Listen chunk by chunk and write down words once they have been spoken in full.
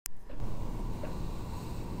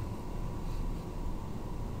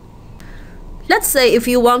Let's say if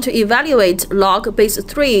you want to evaluate log base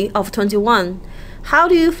 3 of 21, how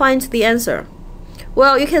do you find the answer?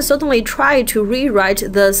 Well, you can certainly try to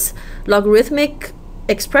rewrite this logarithmic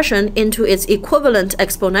expression into its equivalent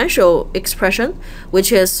exponential expression,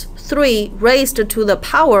 which is 3 raised to the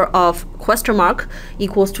power of question mark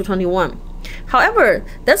equals to 21. However,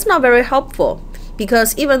 that's not very helpful,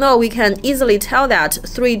 because even though we can easily tell that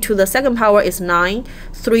 3 to the second power is 9,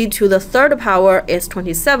 3 to the third power is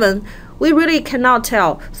 27, we really cannot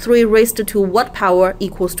tell 3 raised to what power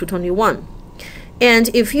equals to 21.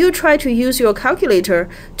 And if you try to use your calculator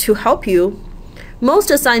to help you,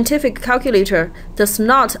 most scientific calculator does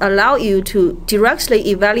not allow you to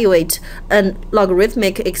directly evaluate a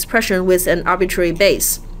logarithmic expression with an arbitrary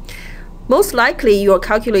base. Most likely, your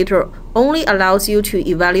calculator only allows you to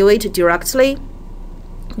evaluate directly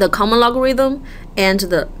the common logarithm and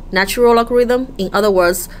the natural logarithm, in other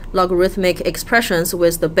words, logarithmic expressions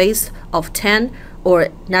with the base of 10 or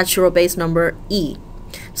natural base number e.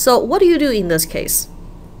 So what do you do in this case?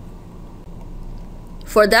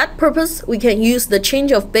 For that purpose, we can use the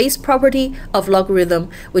change of base property of logarithm,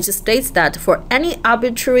 which states that for any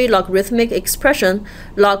arbitrary logarithmic expression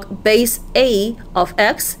log base a of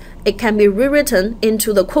x, it can be rewritten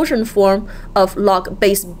into the quotient form of log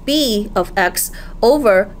base b of x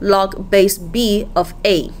over log base b of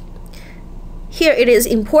a. Here it is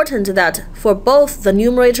important that for both the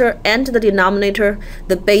numerator and the denominator,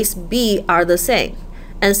 the base b are the same.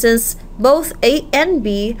 And since both a and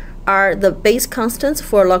b are the base constants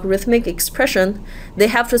for a logarithmic expression, they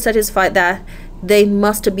have to satisfy that they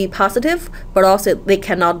must be positive, but also they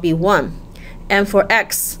cannot be 1. And for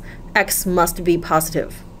x, x must be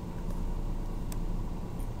positive.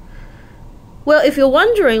 Well, if you're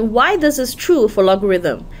wondering why this is true for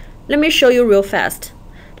logarithm, let me show you real fast.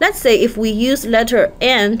 Let's say if we use letter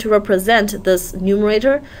n to represent this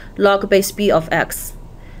numerator, log base b of x.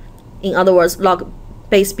 In other words, log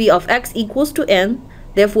base b of x equals to n.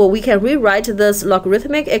 Therefore, we can rewrite this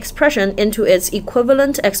logarithmic expression into its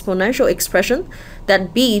equivalent exponential expression,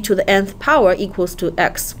 that b to the nth power equals to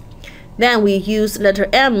x. Then we use letter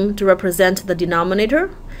m to represent the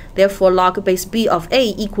denominator. Therefore, log base b of a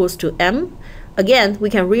equals to m. Again, we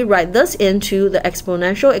can rewrite this into the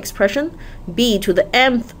exponential expression b to the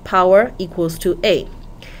nth power equals to a.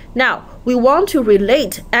 Now, we want to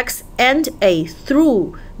relate x and a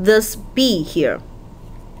through this b here.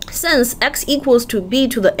 Since x equals to b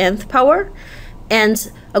to the nth power,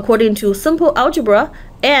 and according to simple algebra,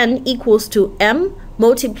 n equals to m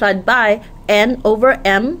multiplied by n over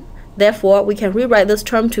m, therefore we can rewrite this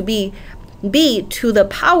term to be b to the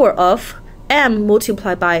power of m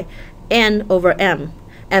multiplied by n over m.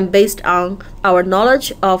 And based on our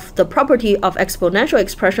knowledge of the property of exponential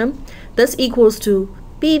expression, this equals to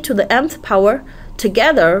b to the nth power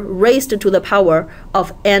together raised to the power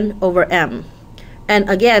of n over m. And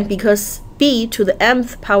again, because b to the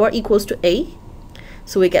nth power equals to a,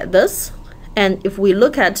 so we get this. And if we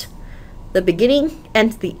look at the beginning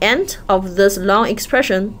and the end of this long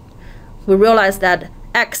expression, we realize that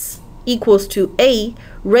x equals to a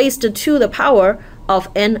raised to the power of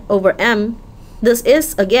n over m. This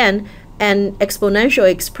is, again, an exponential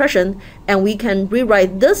expression, and we can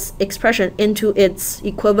rewrite this expression into its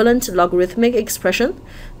equivalent logarithmic expression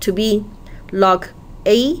to be log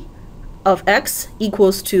a of x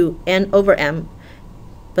equals to n over m.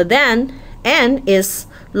 But then n is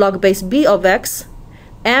log base b of x,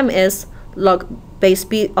 m is log base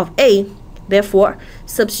b of a. Therefore,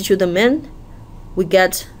 substitute them in, we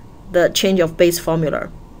get the change of base formula.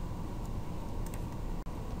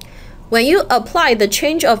 When you apply the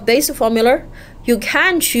change of base formula, you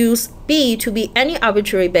can choose b to be any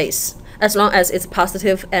arbitrary base, as long as it's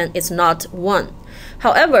positive and it's not 1.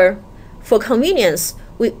 However, for convenience,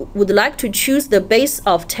 we would like to choose the base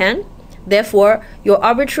of 10. Therefore, your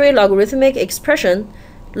arbitrary logarithmic expression,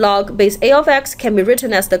 log base a of x, can be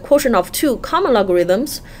written as the quotient of two common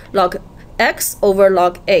logarithms, log x over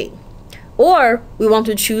log a. Or we want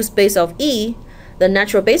to choose base of e, the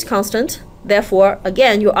natural base constant. Therefore,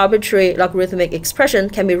 again, your arbitrary logarithmic expression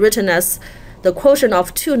can be written as the quotient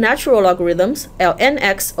of two natural logarithms,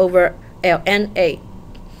 lnx over lna.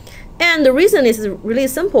 And the reason is really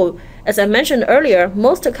simple. As I mentioned earlier,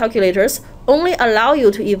 most calculators only allow you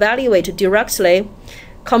to evaluate directly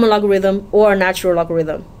common logarithm or natural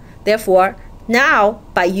logarithm. Therefore, now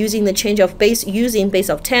by using the change of base using base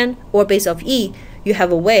of 10 or base of e, you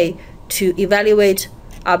have a way to evaluate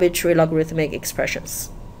arbitrary logarithmic expressions.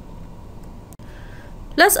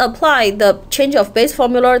 Let's apply the change of base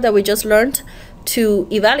formula that we just learned to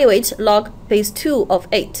evaluate log base 2 of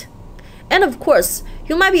 8. And of course,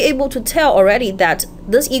 you might be able to tell already that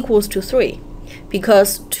this equals to 3.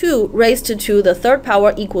 because 2 raised to the third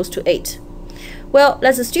power equals to 8. Well,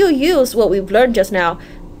 let's still use what we've learned just now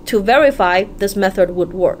to verify this method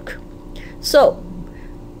would work. So,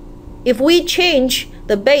 if we change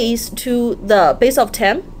the base to the base of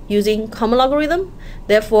 10 using common logarithm,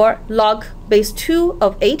 therefore log base 2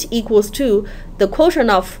 of 8 equals to the quotient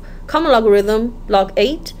of common logarithm log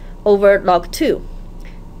 8 over log 2.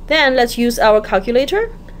 Then let's use our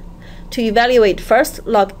calculator to evaluate first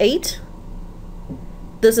log 8.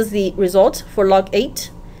 This is the result for log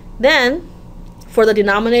 8. Then for the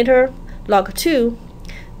denominator log 2,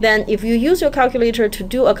 then if you use your calculator to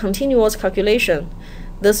do a continuous calculation,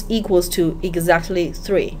 this equals to exactly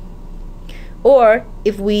 3. Or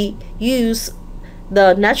if we use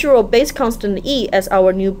the natural base constant e as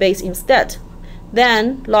our new base instead,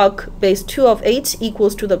 then log base 2 of 8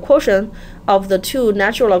 equals to the quotient of the two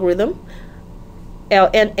natural logarithm,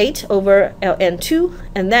 ln 8 over ln 2,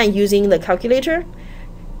 and then using the calculator,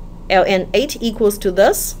 ln 8 equals to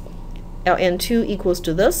this, ln 2 equals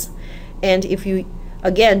to this, and if you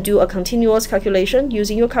again do a continuous calculation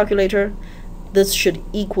using your calculator, this should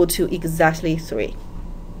equal to exactly 3.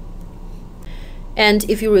 And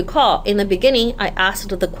if you recall, in the beginning, I asked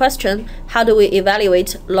the question, how do we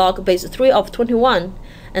evaluate log base 3 of 21?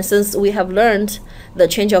 And since we have learned the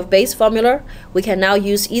change of base formula, we can now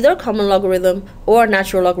use either common logarithm or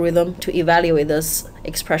natural logarithm to evaluate this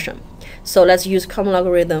expression. So let's use common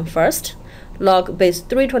logarithm first. Log base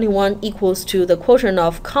 321 equals to the quotient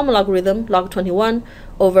of common logarithm log 21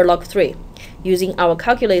 over log 3. Using our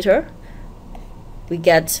calculator, we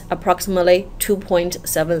get approximately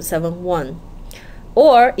 2.771.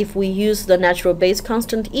 Or if we use the natural base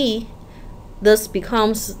constant e, this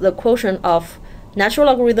becomes the quotient of natural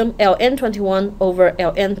logarithm ln 21 over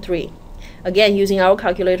ln 3. Again, using our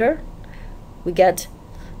calculator, we get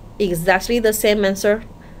exactly the same answer,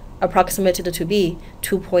 approximated to be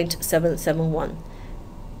 2.771.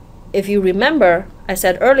 If you remember, I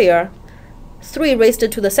said earlier, 3 raised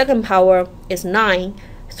to the second power is 9,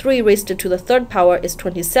 3 raised to the third power is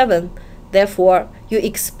 27. Therefore, you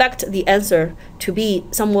expect the answer to be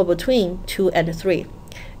somewhere between 2 and 3.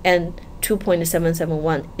 And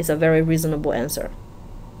 2.771 is a very reasonable answer.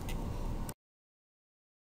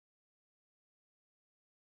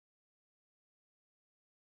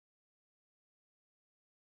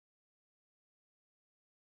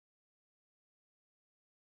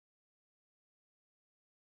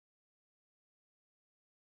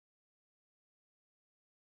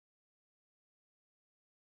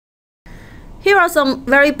 Here are some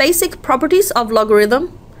very basic properties of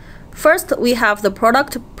logarithm. First, we have the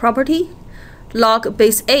product property. Log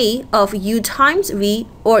base a of u times v,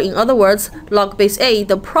 or in other words, log base a,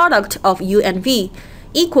 the product of u and v,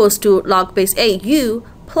 equals to log base a u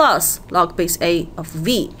plus log base a of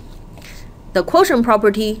v. The quotient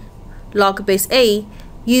property, log base a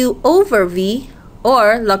u over v,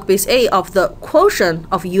 or log base a of the quotient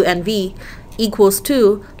of u and v, equals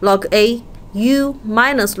to log a u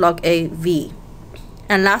minus log a v.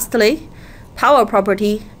 And lastly, power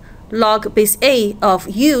property, log base a of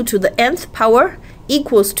u to the nth power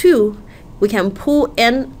equals to, we can pull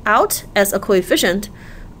n out as a coefficient,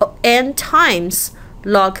 n times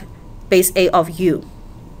log base a of u.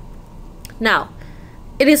 Now,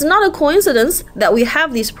 it is not a coincidence that we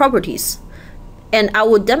have these properties, and I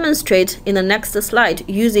will demonstrate in the next slide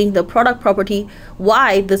using the product property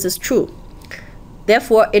why this is true.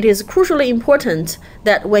 Therefore, it is crucially important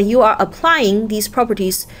that when you are applying these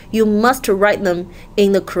properties, you must write them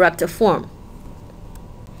in the correct form.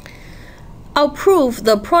 I'll prove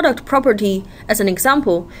the product property as an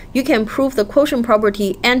example. You can prove the quotient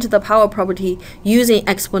property and the power property using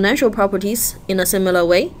exponential properties in a similar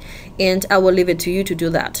way, and I will leave it to you to do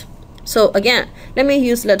that. So again, let me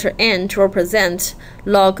use letter n to represent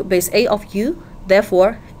log base a of u.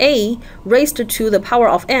 Therefore, a raised to the power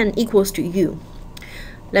of n equals to u.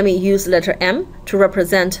 Let me use letter m to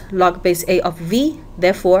represent log base a of v.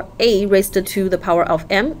 Therefore, a raised to the power of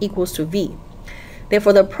m equals to v.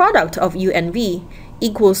 Therefore, the product of u and v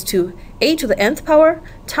equals to a to the nth power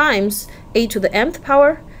times a to the mth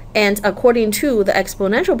power, and according to the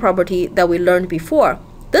exponential property that we learned before,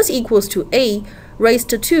 this equals to a raised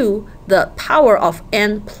to the power of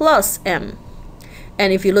n plus m.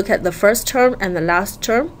 And if you look at the first term and the last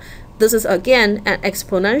term, this is again an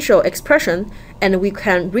exponential expression, and we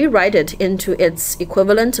can rewrite it into its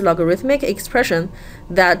equivalent logarithmic expression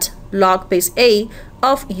that log base a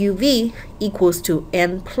of uv equals to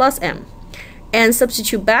n plus m. And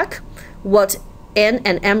substitute back what n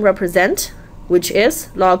and m represent, which is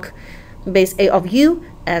log base a of u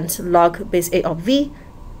and log base a of v,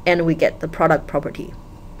 and we get the product property.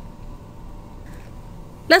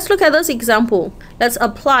 Let's look at this example. Let's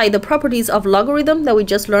apply the properties of logarithm that we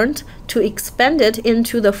just learned to expand it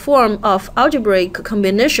into the form of algebraic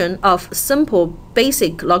combination of simple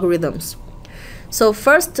basic logarithms. So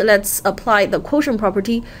first, let's apply the quotient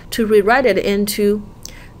property to rewrite it into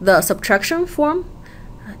the subtraction form.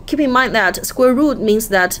 Keep in mind that square root means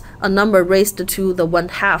that a number raised to the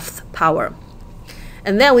 1/2 power.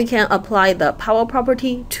 And then we can apply the power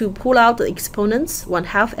property to pull out the exponents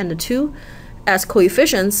 1/2 and 2 as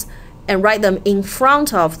coefficients and write them in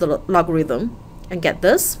front of the logarithm and get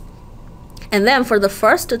this. And then for the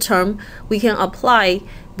first term, we can apply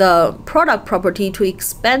the product property to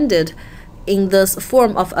expand it in this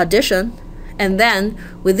form of addition. And then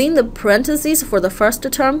within the parentheses for the first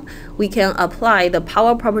term, we can apply the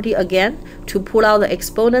power property again to pull out the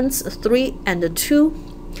exponents 3 and 2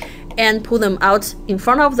 and pull them out in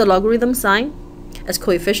front of the logarithm sign as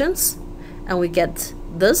coefficients, and we get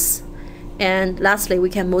this. And lastly, we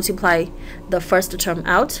can multiply the first term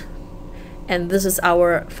out, and this is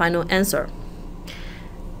our final answer.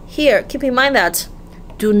 Here, keep in mind that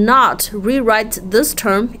do not rewrite this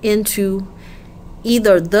term into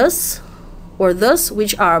either this or this,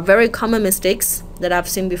 which are very common mistakes that I've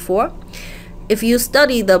seen before. If you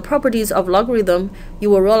study the properties of logarithm, you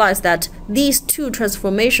will realize that these two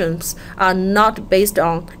transformations are not based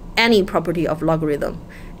on any property of logarithm,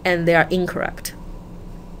 and they are incorrect.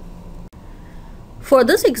 For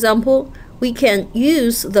this example, we can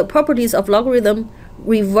use the properties of logarithm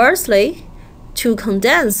reversely to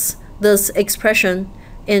condense this expression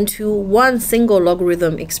into one single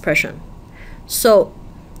logarithm expression. So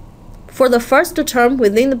for the first term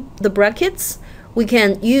within the brackets, we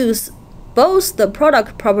can use both the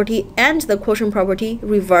product property and the quotient property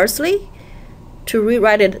reversely to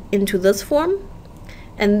rewrite it into this form.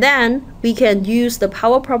 And then we can use the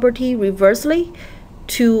power property reversely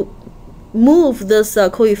to move this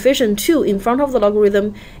coefficient 2 in front of the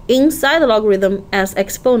logarithm inside the logarithm as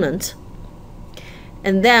exponent.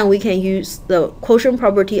 And then we can use the quotient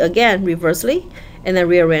property again reversely and then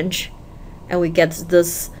rearrange, and we get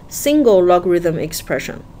this single logarithm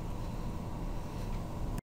expression.